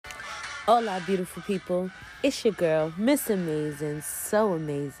Hola, beautiful people. It's your girl, Miss Amazing, so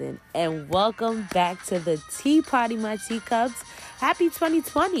amazing, and welcome back to the Tea Party, my teacups. Happy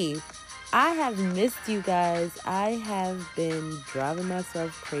 2020. I have missed you guys. I have been driving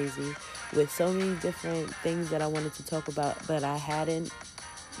myself crazy with so many different things that I wanted to talk about, but I hadn't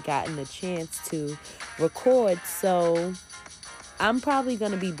gotten a chance to record. So I'm probably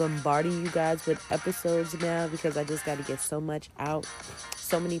going to be bombarding you guys with episodes now because I just got to get so much out.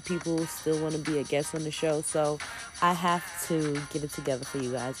 So many people still want to be a guest on the show, so I have to get it together for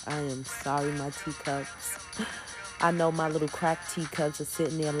you guys. I am sorry, my teacups. I know my little crack teacups are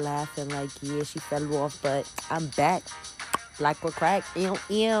sitting there laughing like, yeah, she fell off, but I'm back like we're crack. Ew,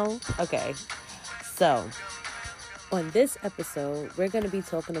 ew. Okay, so on this episode, we're going to be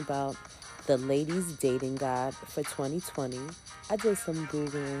talking about the ladies' dating guide for 2020. I did some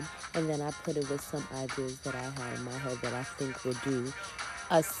Googling and then I put it with some ideas that I had in my head that I think will do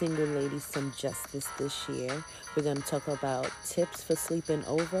a single lady some justice this year. We're going to talk about tips for sleeping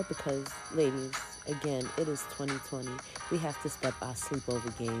over because, ladies, again, it is 2020. We have to step our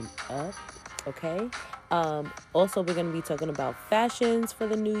sleepover game up, okay? Also, we're going to be talking about fashions for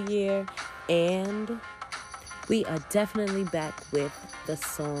the new year, and we are definitely back with the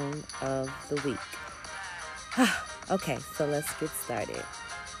song of the week. Okay, so let's get started.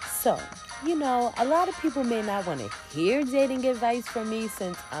 So, a lot of people may not want to hear dating advice from me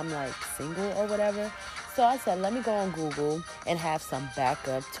since I'm like single or whatever. So I said, let me go on Google and have some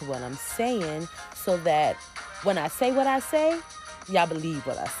backup to what I'm saying so that when I say what I say, y'all believe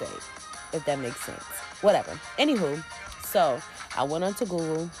what I say, if that makes sense. Whatever. Anywho, so I went onto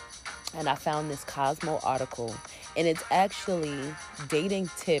Google and I found this Cosmo article, and it's actually dating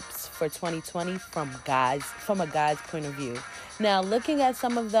tips for 2020 from a guy's point of view. Now, looking at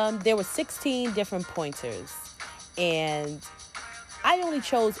some of them, there were 16 different pointers, and I only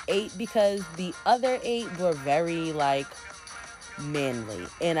chose 8 because the other 8 were very manly,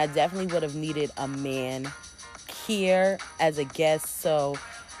 and I definitely would have needed a man here as a guest, so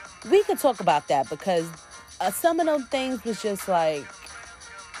we could talk about that because some of those things was just like,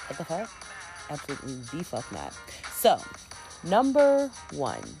 what the fuck? Absolutely the fuck not. So, number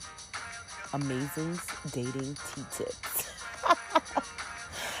 1, Amazing's dating tea tips.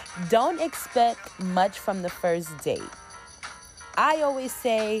 Don't expect much from the first date. I always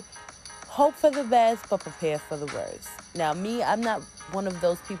say, hope for the best, but prepare for the worst. Now, me, I'm not one of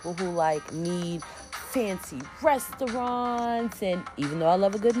those people who need fancy restaurants, and even though I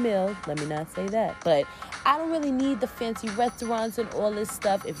love a good meal, let me not say that, but I don't really need the fancy restaurants and all this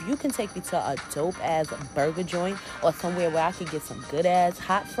stuff. If you can take me to a dope ass burger joint or somewhere where I could get some good ass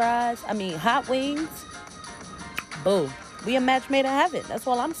hot wings, boom, we a match made in heaven. That's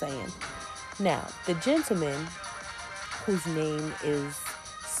all I'm saying. Now, the gentleman, whose name is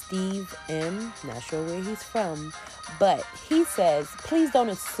Steve M, not sure where he's from, but he says, please don't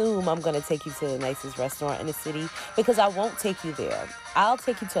assume I'm going to take you to the nicest restaurant in the city because I won't take you there. I'll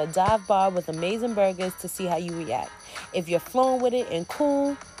take you to a dive bar with amazing burgers to see how you react. If you're flowing with it and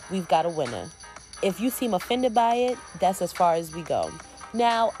cool, we've got a winner. If you seem offended by it, that's as far as we go.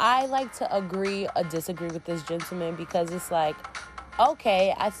 Now, I like to agree or disagree with this gentleman because it's like,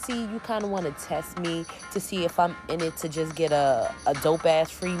 okay, I see you kind of want to test me to see if I'm in it to just get a dope ass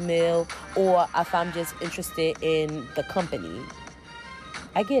free meal or if I'm just interested in the company.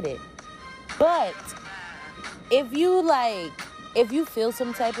 I get it. But if you feel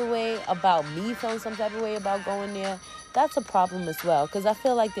some type of way about me feeling some type of way about going there, that's a problem as well. Because I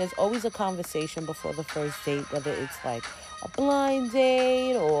feel like there's always a conversation before the first date, whether it's like a blind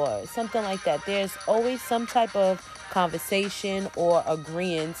date or something like that. There's always some type of conversation or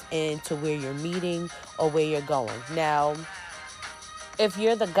agreement into where you're meeting or where you're going. Now, if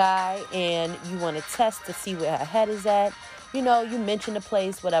you're the guy and you want to test to see where her head is at, you mention the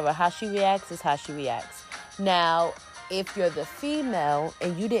place, whatever. How she reacts is how she reacts. Now, if you're the female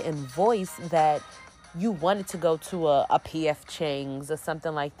and you didn't voice that you wanted to go to a P.F. Chang's or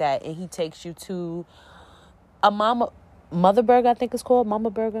something like that, and he takes you to a Mother Burger, I think it's called, Mother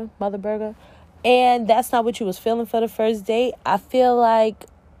Burger, and that's not what you was feeling for the first date, I feel like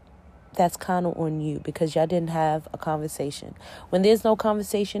that's kind of on you because y'all didn't have a conversation. When there's no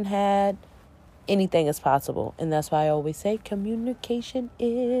conversation had, anything is possible, and that's why I always say communication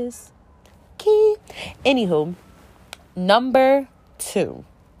is key. Anywho, number 2,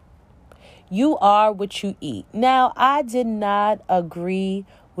 you are what you eat. Now, I did not agree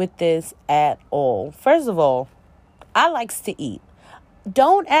with this at all. First of all, I likes to eat.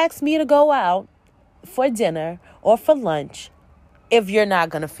 Don't ask me to go out for dinner or for lunch if you're not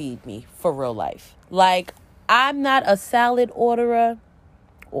going to feed me for real life. I'm not a salad orderer.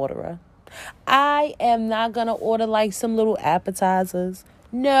 I am not going to order like some little appetizers.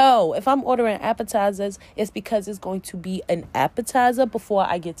 No, if I'm ordering appetizers, it's because it's going to be an appetizer before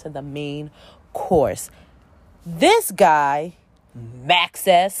I get to the main course. This guy, Max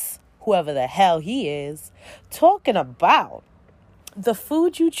S, whoever the hell he is, talking about the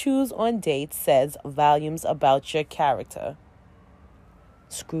food you choose on dates says volumes about your character.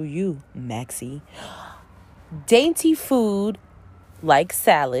 Screw you, Maxie. Dainty food, like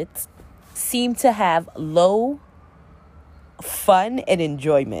salads, seem to have low fun and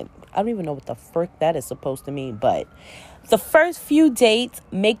enjoyment. I don't even know what the frick that is supposed to mean, but the first few dates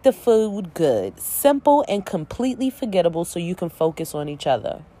make the food good, simple, and completely forgettable so you can focus on each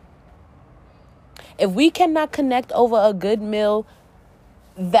other. If we cannot connect over a good meal,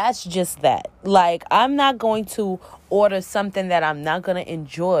 that's just that. Like, I'm not going to order something that I'm not going to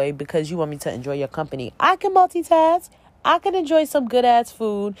enjoy because you want me to enjoy your company. I can multitask. I can enjoy some good ass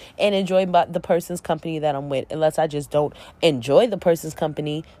food and enjoy the person's company that I'm with. Unless I just don't enjoy the person's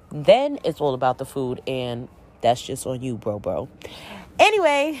company, then it's all about the food, and that's just on you, bro.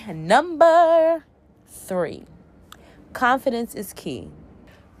 Anyway, number 3. Confidence is key.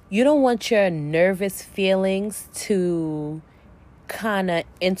 You don't want your nervous feelings to kind of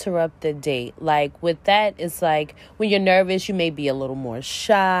interrupt the date. Like with that, it's like when you're nervous, you may be a little more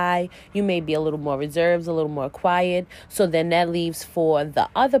shy, you may be a little more reserved, a little more quiet. So then that leaves for the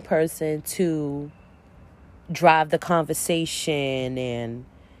other person to drive the conversation, and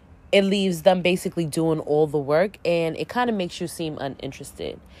it leaves them basically doing all the work, and it kind of makes you seem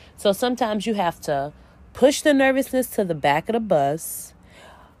uninterested. So sometimes you have to push the nervousness to the back of the bus,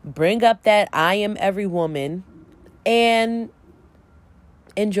 bring up that I am every woman, and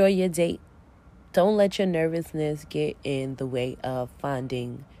enjoy your date. Don't let your nervousness get in the way of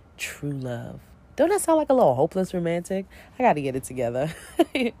finding true love. Don't that sound like a little hopeless romantic? I gotta get it together.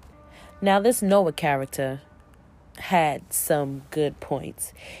 Now, this Noah character had some good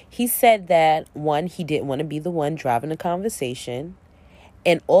points. He said that, 1, he didn't want to be the one driving the conversation.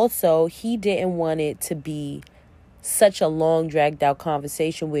 And also, he didn't want it to be such a long, dragged out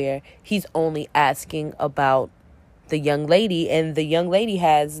conversation where he's only asking about the young lady, and the young lady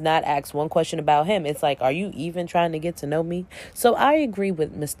has not asked one question about him. It's like, are you even trying to get to know me? So I agree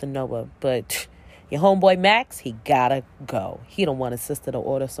with Mr. Noah, but your homeboy Max, he gotta go. He don't want his sister to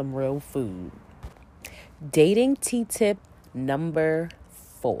order some real food. Dating T-tip number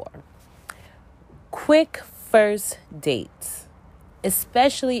 4. Quick first dates,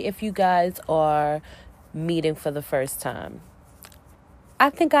 especially if you guys are meeting for the first time. I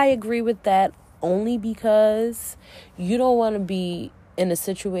think I agree with that only because you don't want to be in a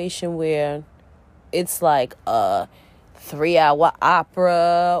situation where it's like a 3-hour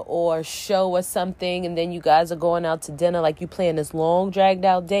opera or show or something, and then you guys are going out to dinner, like you plan this long dragged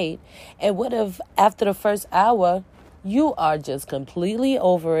out date. And what if after the first hour you are just completely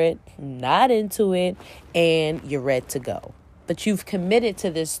over it, not into it, and you're ready to go? But you've committed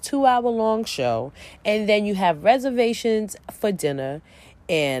to this 2-hour long show, and then you have reservations for dinner.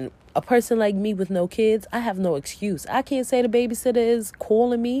 And a person like me with no kids, I have no excuse. I can't say the babysitter is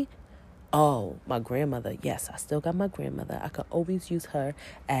calling me. Oh, my grandmother. Yes, I still got my grandmother. I could always use her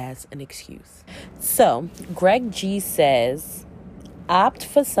as an excuse. So, Greg G says, opt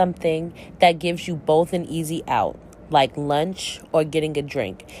for something that gives you both an easy out, like lunch or getting a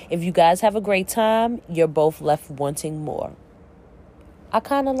drink. If you guys have a great time, you're both left wanting more. I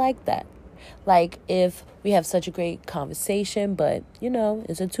kind of like that. Like, if we have such a great conversation, but,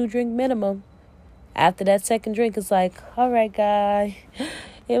 it's a 2-drink minimum. After that second drink, it's like, all right, guy,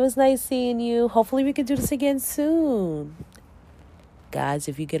 it was nice seeing you. Hopefully we can do this again soon. Guys,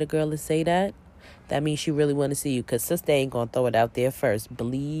 if you get a girl to say that, that means she really want to see you, because sister ain't going to throw it out there first.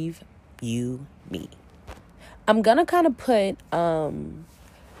 Believe you me. I'm going to kind of put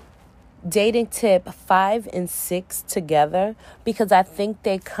dating tip 5 and 6 together because I think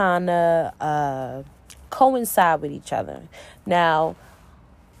they kind of coincide with each other. Now,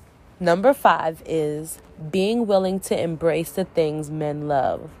 number 5 is being willing to embrace the things men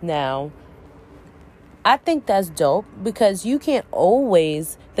love. Now, I think that's dope because the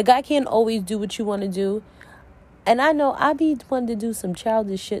guy can't always do what you want to do. And I know I be wanting to do some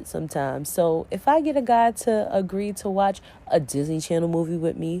childish shit sometimes. So if I get a guy to agree to watch a Disney Channel movie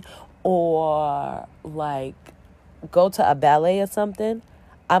with me, or like go to a ballet or something,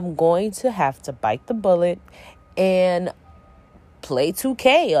 I'm going to have to bite the bullet and play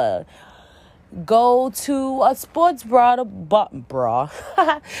 2K or go to a sports go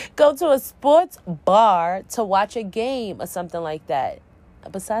to a sports bar to watch a game or something like that.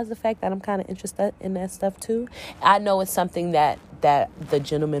 besides the fact that I'm kind of interested in that stuff too, I know it's something that the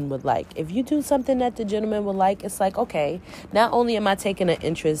gentleman would like. If you do something that the gentleman would like, it's like, okay, not only am I taking an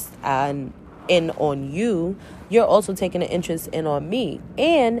interest on you, you're also taking an interest in on me.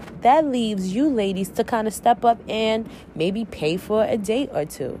 And that leaves you ladies to kind of step up and maybe pay for a date or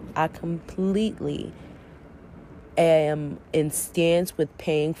two. I completely am in stance with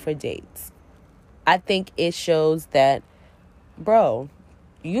paying for dates. I think it shows that, bro,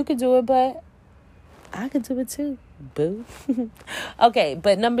 you could do it, but I could do it too, boo. Okay,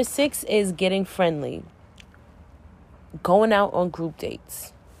 but number 6 is getting friendly. Going out on group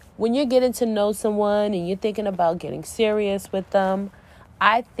dates. When you're getting to know someone and you're thinking about getting serious with them,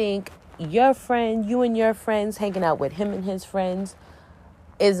 I think you and your friends hanging out with him and his friends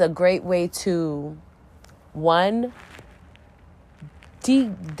is a great way to, one,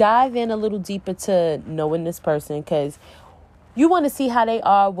 dive in a little deeper to knowing this person, because you want to see how they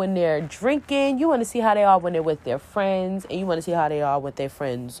are when they're drinking. You want to see how they are when they're with their friends. And you want to see how they are with their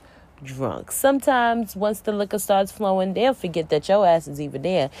friends drunk. Sometimes once the liquor starts flowing, they'll forget that your ass is even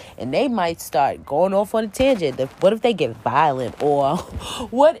there. And they might start going off on a tangent. What if they get violent? Or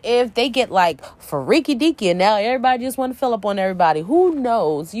what if they get like freaky deaky and now everybody just want to fill up on everybody? Who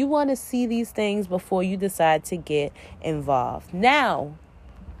knows? You want to see these things before you decide to get involved. Now,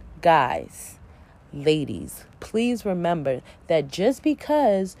 guys, ladies, please remember that just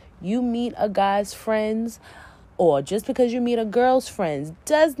because you meet a guy's friends or just because you meet a girl's friends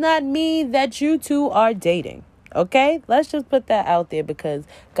does not mean that you two are dating. Okay? Let's just put that out there, because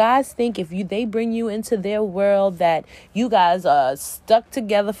guys think if they bring you into their world that you guys are stuck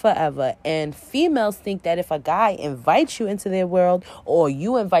together forever. And females think that if a guy invites you into their world or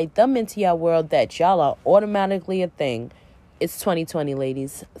you invite them into your world that y'all are automatically a thing. It's 2020,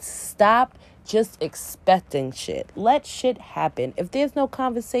 ladies. Stop just expecting shit. Let shit happen. If there's no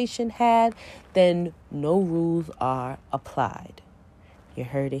conversation had, then no rules are applied. You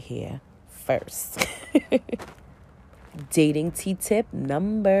heard it here first. Dating tea tip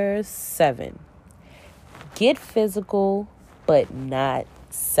number 7. Get physical, but not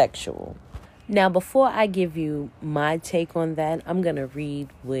sexual. Now, before I give you my take on that, I'm going to read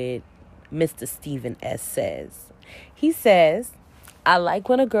what Mr. Stephen S. says. He says, I like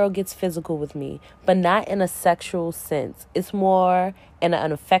when a girl gets physical with me, but not in a sexual sense. It's more in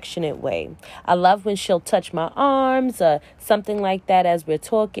an affectionate way. I love when she'll touch my arms or something like that as we're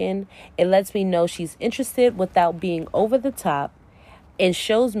talking. It lets me know she's interested without being over the top and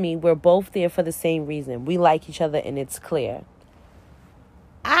shows me we're both there for the same reason. We like each other and it's clear.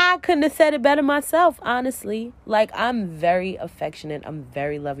 I couldn't have said it better myself, honestly. Like, I'm very affectionate. I'm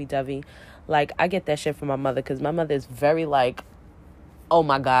very lovey-dovey. Like, I get that shit from my mother because my mother is very like, oh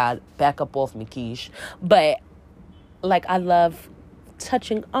my God, back up off me, Keish. But, like, I love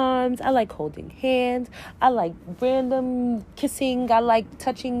touching arms. I like holding hands. I like random kissing. I like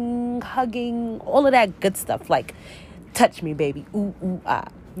touching, hugging, all of that good stuff. Like, touch me, baby. Ooh, ooh, ah.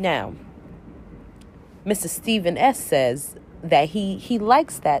 Now, Mr. Stephen S. says that he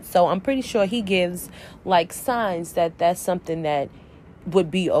likes that. So I'm pretty sure he gives, like, signs that that's something that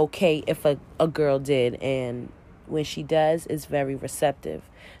would be okay if a girl did. And when she does, it's very receptive.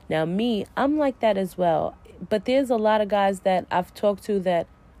 Now, me, I'm like that as well. But there's a lot of guys that I've talked to that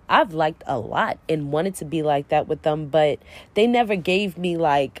I've liked a lot and wanted to be like that with them, but they never gave me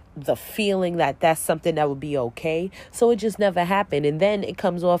like the feeling that that's something that would be okay. So it just never happened. And then it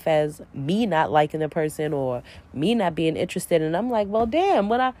comes off as me not liking the person or me not being interested. And I'm like, well, damn,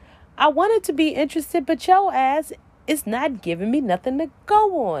 when I wanted to be interested, but your ass is not giving me nothing to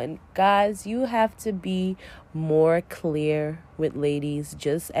go on. Guys, you have to be more clear with ladies,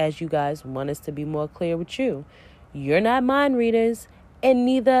 just as you guys want us to be more clear with you. You're not mind readers, and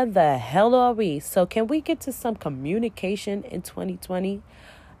neither the hell are we. So can we get to some communication in 2020?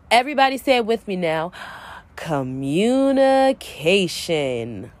 Everybody say it with me now.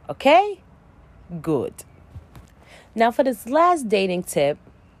 Communication. Okay? Good. Now for this last dating tip,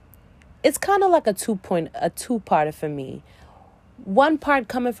 it's kind of like a two-parter for me. One part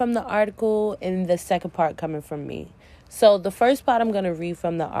coming from the article and the second part coming from me. So the first part I'm going to read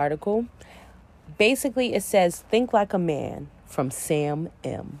from the article. Basically, it says, think like a man, from Sam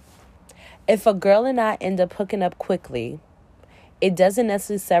M. If a girl and I end up hooking up quickly, it doesn't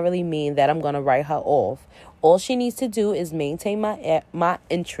necessarily mean that I'm going to write her off. All she needs to do is maintain my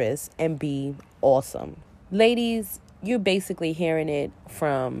interest and be awesome. Ladies, you're basically hearing it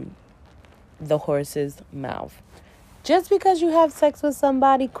from the horse's mouth. Just because you have sex with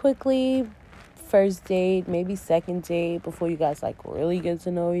somebody quickly, first date, maybe second date, before you guys like really get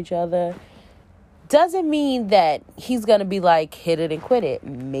to know each other, doesn't mean that he's going to be like, hit it and quit it.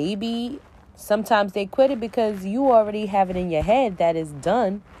 Maybe sometimes they quit it because you already have it in your head that it's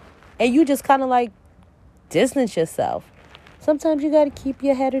done. And you just kind of like distance yourself. Sometimes you got to keep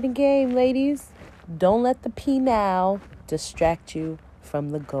your head in the game, ladies. Don't let the P now distract you from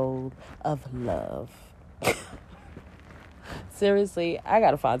the goal of love. Seriously, I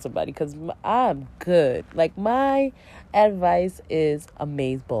got to find somebody because I'm good. Like, my advice is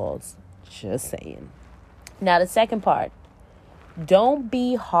amazeballs. Just saying. Now, the second part. Don't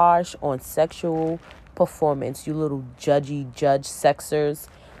be harsh on sexual performance, you little judge sexers.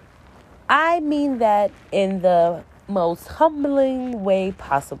 I mean that in the most humbling way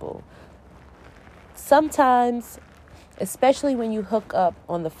possible. Sometimes, especially when you hook up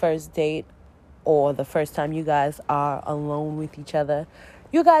on the first date or the first time you guys are alone with each other,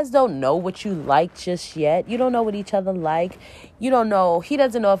 you guys don't know what you like just yet. You don't know what each other like. You don't know. He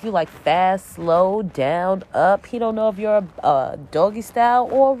doesn't know if you like fast, slow, down, up. He don't know if you're a doggy style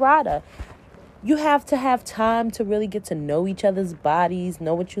or a rider. You have to have time to really get to know each other's bodies,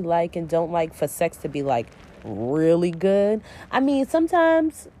 know what you like and don't like for sex to be like really good. I mean,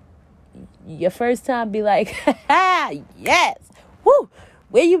 sometimes your first time be like, yes, woo,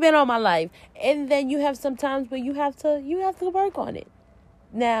 where you been all my life? And then you have some times where you have to work on it.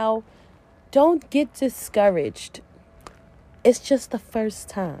 Now, don't get discouraged. It's just the first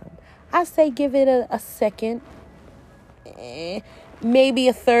time. I say give it a second, maybe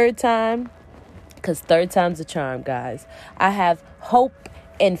a third time. Because third time's a charm, guys. I have hope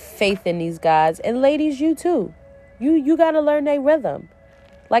and faith in these guys. And ladies, you too. You got to learn their rhythm.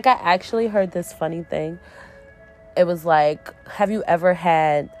 Like, I actually heard this funny thing. It was like, have you ever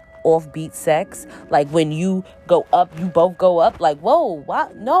had offbeat sex? Like, when you go up, you both go up. Like, whoa,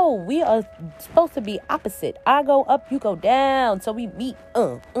 what? No, we are supposed to be opposite. I go up, you go down. So we meet.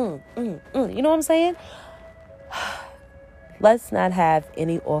 You know what I'm saying? Let's not have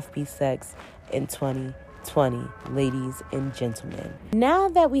any offbeat sex in 2020, ladies and gentlemen. Now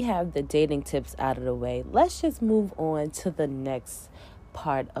that we have the dating tips out of the way, let's just move on to the next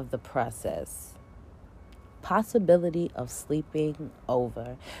part of the process. Possibility of sleeping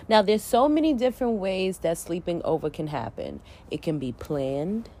over. Now, there's so many different ways that sleeping over can happen. It can be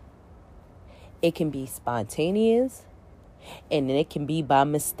planned, it can be spontaneous, and then it can be by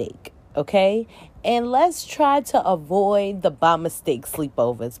mistake. Okay? And let's try to avoid the by mistake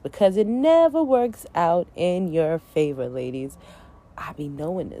sleepovers because it never works out in your favor, ladies. I be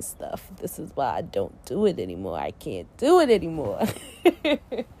knowing this stuff. This is why I don't do it anymore. I can't do it anymore.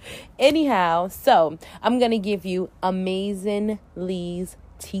 Anyhow, so I'm going to give you Amazing Lee's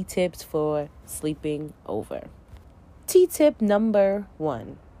tea tips for sleeping over. Tea tip number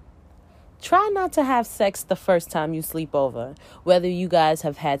 1. Try not to have sex the first time you sleep over, whether you guys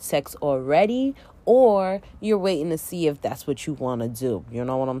have had sex already or you're waiting to see if that's what you want to do. You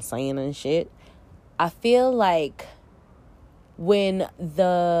know what I'm saying and shit? I feel like when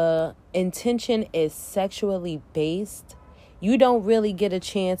the intention is sexually based, you don't really get a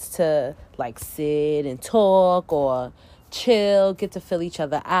chance to like sit and talk or chill, get to feel each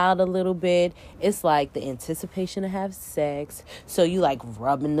other out a little bit. It's like the anticipation to have sex. So you like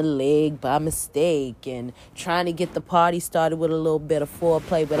rubbing the leg by mistake and trying to get the party started with a little bit of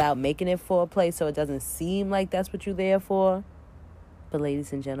foreplay without making it foreplay so it doesn't seem like that's what you're there for. But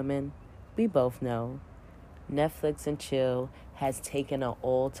ladies and gentlemen, we both know Netflix and chill has taken an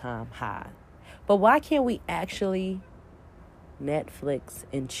all-time high. But why can't we actually Netflix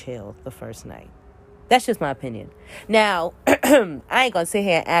and chill the first night? That's just my opinion. Now, I ain't gonna sit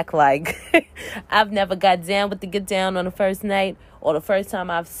here and act like I've never got down with the get down on the first night or the first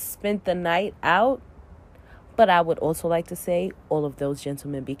time I've spent the night out. But I would also like to say all of those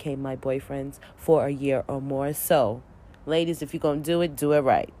gentlemen became my boyfriends for a year or more. So, ladies, if you're gonna do it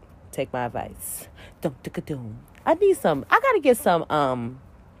right. Take my advice. I gotta get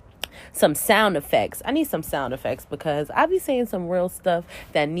some sound effects. I need some sound effects because I be saying some real stuff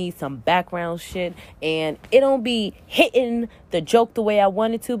that needs some background shit and it don't be hitting the joke the way I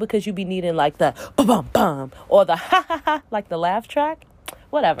want it to because you be needing like the bum bum or the ha ha ha like the laugh track.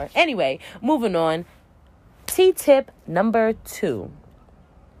 Whatever. Anyway, moving on. Tea tip number 2.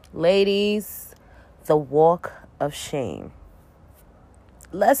 Ladies, the walk of shame.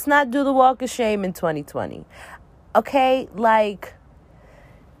 Let's not do the walk of shame in 2020. Okay? Like,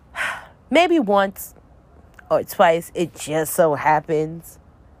 maybe once or twice, it just so happens.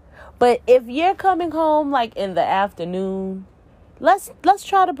 But if you're coming home like in the afternoon, let's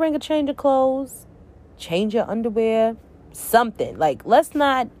try to bring a change of clothes, change your underwear, something. Like, let's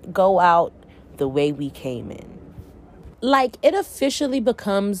not go out the way we came in. Like, it officially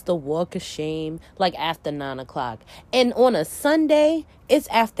becomes the walk of shame, like, after 9 o'clock. And on a Sunday, it's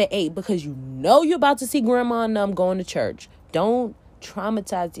after 8 because you know you're about to see grandma and them going to church. Don't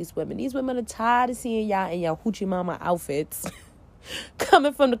traumatize these women. These women are tired of seeing y'all in your hoochie mama outfits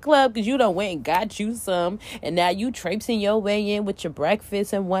coming from the club because you done went and got you some. And now you traipsing your way in with your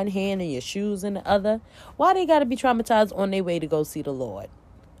breakfast in one hand and your shoes in the other. Why they got to be traumatized on their way to go see the Lord?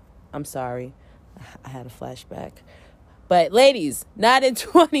 I'm sorry. I had a flashback. But ladies, not in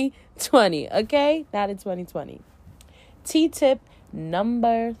 2020, okay? Not in 2020. T-tip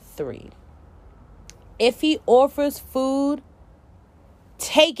number 3. If he offers food,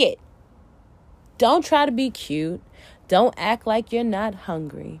 take it. Don't try to be cute. Don't act like you're not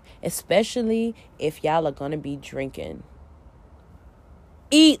hungry, especially if y'all are going to be drinking.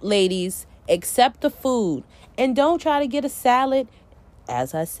 Eat, ladies. Accept the food. And don't try to get a salad.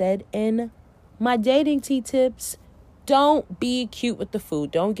 As I said in my dating T-tips, don't be cute with the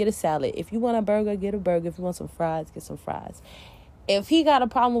food. Don't get a salad. If you want a burger, get a burger. If you want some fries, get some fries. If he got a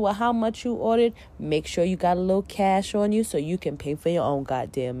problem with how much you ordered, make sure you got a little cash on you so you can pay for your own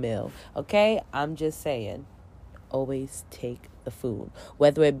goddamn meal. Okay? I'm just saying. Always take the food.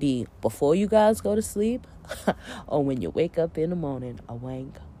 Whether it be before you guys go to sleep or when you wake up in the morning. A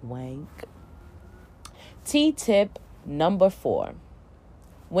wank, wank. T-tip number 4.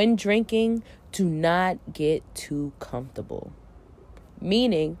 When drinking, do not get too comfortable.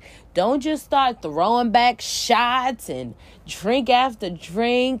 Meaning, don't just start throwing back shots and drink after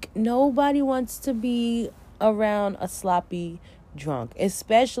drink. Nobody wants to be around a sloppy drunk,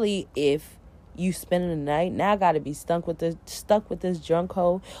 especially if you spending the night. Now I gotta be stuck with this drunk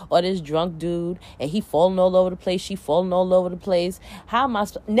hoe or this drunk dude, and he falling all over the place, she falling all over the place. How am I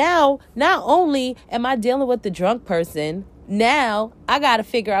now? Not only am I dealing with the drunk person, now I gotta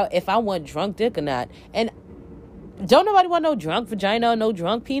figure out if I want drunk dick or not. And don't nobody want no drunk vagina or no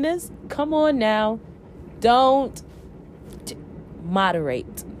drunk penis. Come on now, don't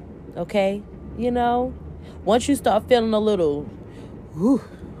moderate, okay? You know, once you start feeling a little, ooh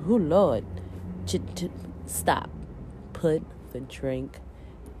Lord. Stop. Put the drink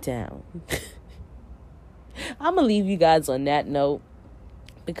down. I'm gonna leave you guys on that note,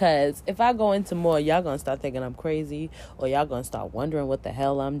 because if I go into more, y'all gonna start thinking I'm crazy, or y'all gonna start wondering what the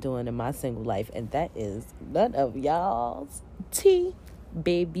hell I'm doing in my single life, and that is none of y'all's tea,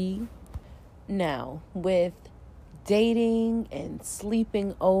 baby. Now, with dating and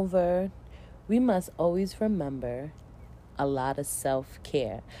sleeping over, we must always remember a lot of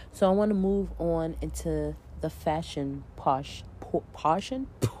self-care. So I want to move on into the fashion portion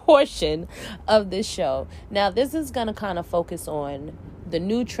of this show. Now, this is going to kind of focus on the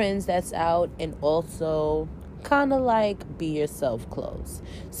new trends that's out, and also kind of like be yourself clothes.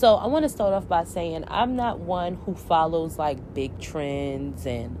 So I want to start off by saying I'm not one who follows like big trends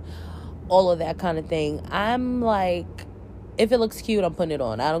and all of that kind of thing. I'm like, if it looks cute, I'm putting it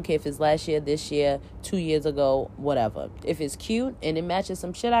on. I don't care if it's last year, this year, 2 years ago, whatever. If it's cute and it matches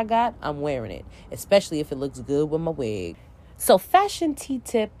some shit I got, I'm wearing it. Especially if it looks good with my wig. So fashion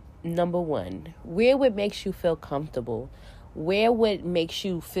T-tip number 1. Wear what makes you feel comfortable. Wear what makes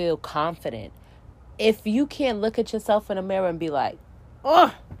you feel confident. If you can't look at yourself in the mirror and be like,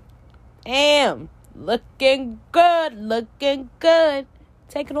 oh, damn, looking good,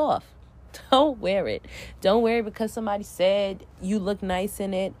 take it off. Don't wear it. Don't wear it because somebody said you look nice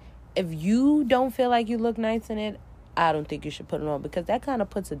in it. If you don't feel like you look nice in it, I don't think you should put it on, because that kind of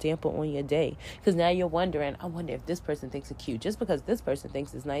puts a damper on your day. Because now you're wondering, I wonder if this person thinks it's cute. Just because this person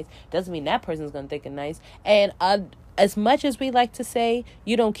thinks it's nice doesn't mean that person's going to think it's nice. And as much as we like to say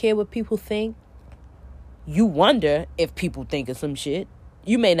you don't care what people think, you wonder if people think of some shit.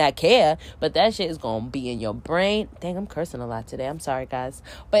 You may not care, but that shit is going to be in your brain. Dang, I'm cursing a lot today. I'm sorry, guys.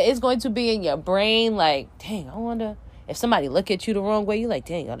 But it's going to be in your brain like, dang, I wonder if somebody look at you the wrong way. You're like,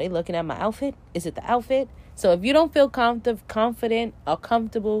 dang, are they looking at my outfit? Is it the outfit? So if you don't feel confident or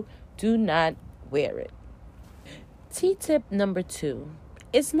comfortable, do not wear it. T-tip number 2.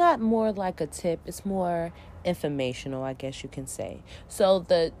 It's not more like a tip. It's more informational, I guess you can say. So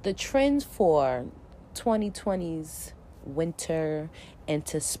the trends for 2020's winter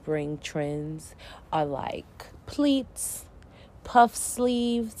into spring trends are like pleats, puff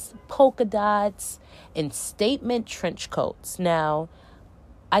sleeves, polka dots, and statement trench coats. Now,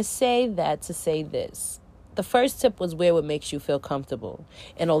 I say that to say this. The first tip was wear what makes you feel comfortable.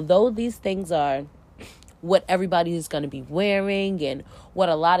 And although these things are what everybody is going to be wearing and what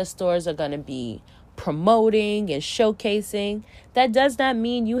a lot of stores are going to be promoting and showcasing, that does not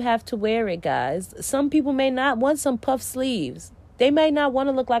mean you have to wear it, guys. Some people may not want some puff sleeves. They may not want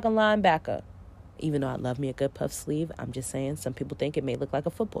to look like a linebacker. Even though I love me a good puff sleeve, I'm just saying some people think it may look like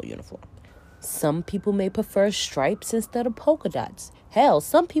a football uniform. Some people may prefer stripes instead of polka dots. Hell,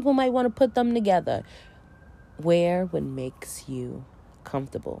 some people might want to put them together. Wear what makes you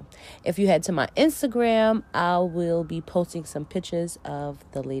comfortable. If you head to my Instagram, I will be posting some pictures of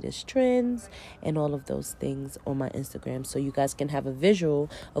the latest trends and all of those things on my Instagram, so you guys can have a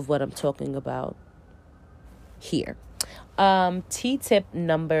visual of what I'm talking about here. Tip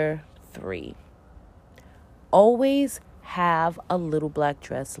number 3. Always have a little black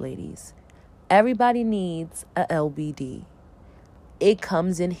dress, ladies. Everybody needs a LBD. It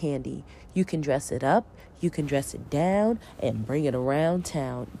comes in handy. You can dress it up, you can dress it down, and bring it around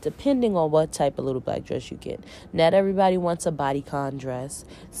town, depending on what type of little black dress you get. Not everybody wants a bodycon dress.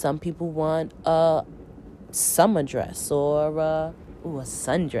 Some people want a summer dress or a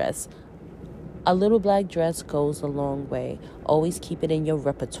sundress. A little black dress goes a long way. Always keep it in your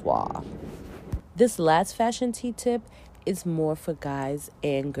repertoire. This last fashion tea tip is more for guys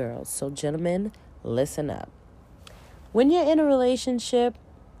and girls. So gentlemen, listen up. When you're in a relationship,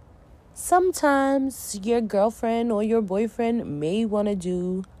 sometimes your girlfriend or your boyfriend may want to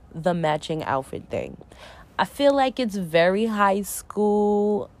do the matching outfit thing. I feel like it's very high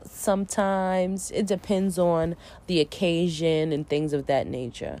school sometimes. It depends on the occasion and things of that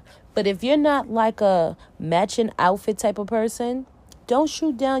nature. But if you're not like a matching outfit type of person, don't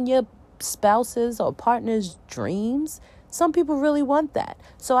shoot down your spouse's or partner's dreams. Some people really want that.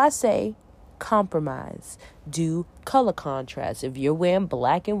 So I say compromise. Do color contrast. If you're wearing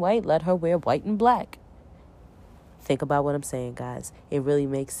black and white, let her wear white and black. Think about what I'm saying, guys. It really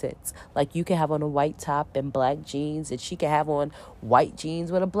makes sense. Like, you can have on a white top and black jeans, and she can have on white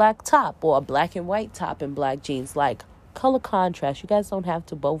jeans with a black top, or a black and white top and black jeans. Like, color contrast. You guys don't have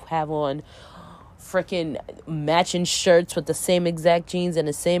to both have on freaking matching shirts with the same exact jeans and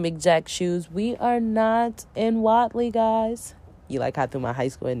the same exact shoes. We are not in Watley, guys. You like I threw my high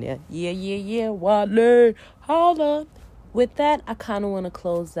school in there. Yeah, Watley. Holla. With that, I kind of want to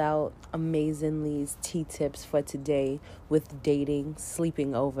close out Amazingly's tea tips for today with dating,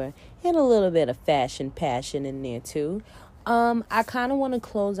 sleeping over, and a little bit of fashion passion in there too. I kind of want to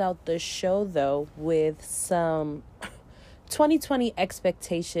close out the show though with some 2020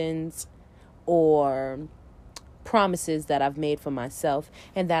 expectations or promises that I've made for myself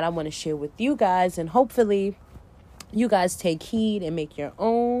and that I want to share with you guys, and hopefully you guys take heed and make your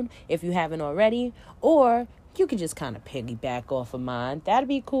own if you haven't already, or you can just kind of piggyback off of mine. That'd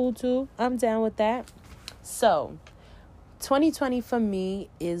be cool too. I'm down with that. So 2020 for me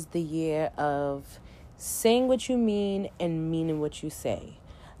is the year of saying what you mean and meaning what you say.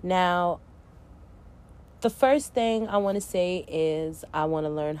 Now, the first thing I want to say is I want to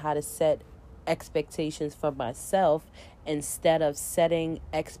learn how to set expectations for myself instead of setting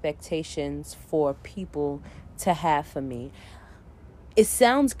expectations for people to have for me. It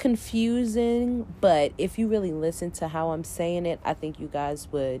sounds confusing, but if you really listen to how I'm saying it, I think you guys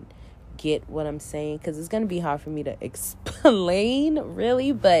would get what I'm saying, because it's going to be hard for me to explain,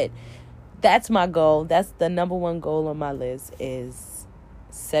 really, but that's my goal. That's the number one goal on my list, is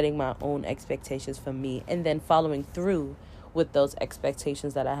setting my own expectations for me and then following through with those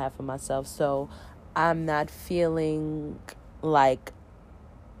expectations that I have for myself, so I'm not feeling like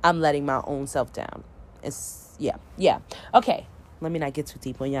I'm letting my own self down. Yeah. Okay. Let me not get too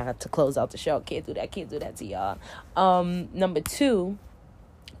deep on y'all to close out the show. Can't do that to y'all. Number 2,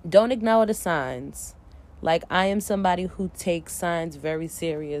 don't ignore the signs. Like, I am somebody who takes signs very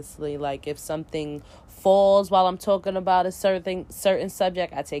seriously. Like, if something falls while I'm talking about a certain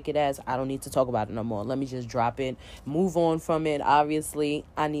subject, I take it as I don't need to talk about it no more. Let me just drop it, move on from it. Obviously,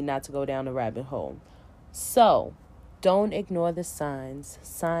 I need not to go down the rabbit hole. So, don't ignore the signs.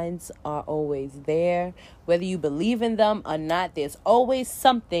 Signs are always there. Whether you believe in them or not, there's always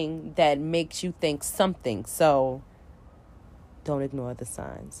something that makes you think something. So, don't ignore the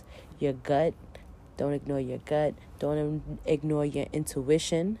signs. Your gut. Don't ignore your gut. Don't ignore your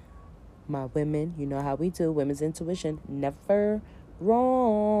intuition. My women, you know how we do. Women's intuition, never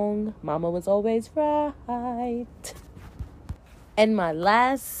wrong. Mama was always right. And my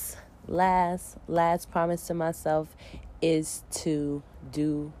last promise to myself is to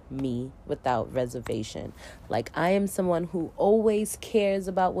do me without reservation. Like, I am someone who always cares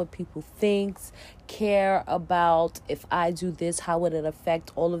about what people think, care about if I do this, how would it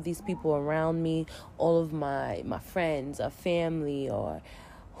affect all of these people around me, all of my friends or family or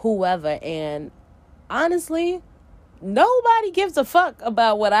whoever. And honestly, nobody gives a fuck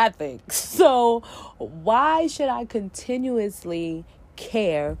about what I think. So why should I continuously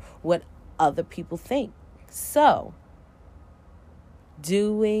care what other people think? So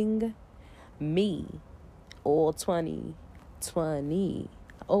doing Me, all 2020.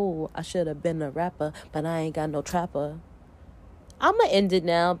 Oh, I should have been a rapper, but I ain't got no trapper. I'm going to end it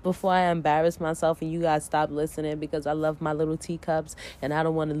now before I embarrass myself and you guys stop listening, because I love my little teacups and I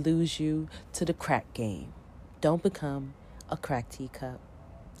don't want to lose you to the crack game. Don't become a crack teacup.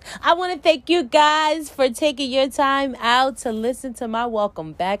 I want to thank you guys for taking your time out to listen to my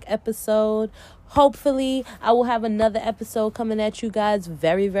welcome back episode. Hopefully, I will have another episode coming at you guys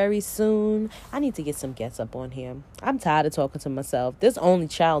very, very soon. I need to get some guests up on here. I'm tired of talking to myself. This only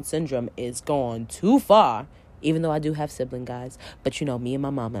child syndrome is gone too far, even though I do have sibling guys. But, me and my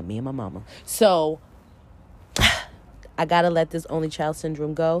mama. So, I got to let this only child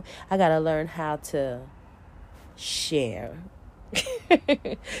syndrome go. I got to learn how to share.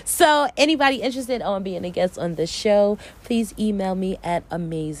 So anybody interested on being a guest on the show, please email me at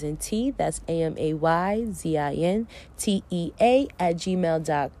amazingtea, that's AMAYZINTEA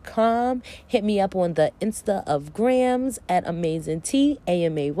 @gmail.com. Hit me up on the Insta of Grams at amazingtea,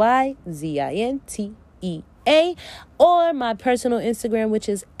 AMAYZINTEA, or my personal Instagram, which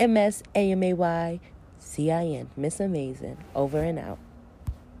is MSAMAYZIN, Miss Amazing. Over and out.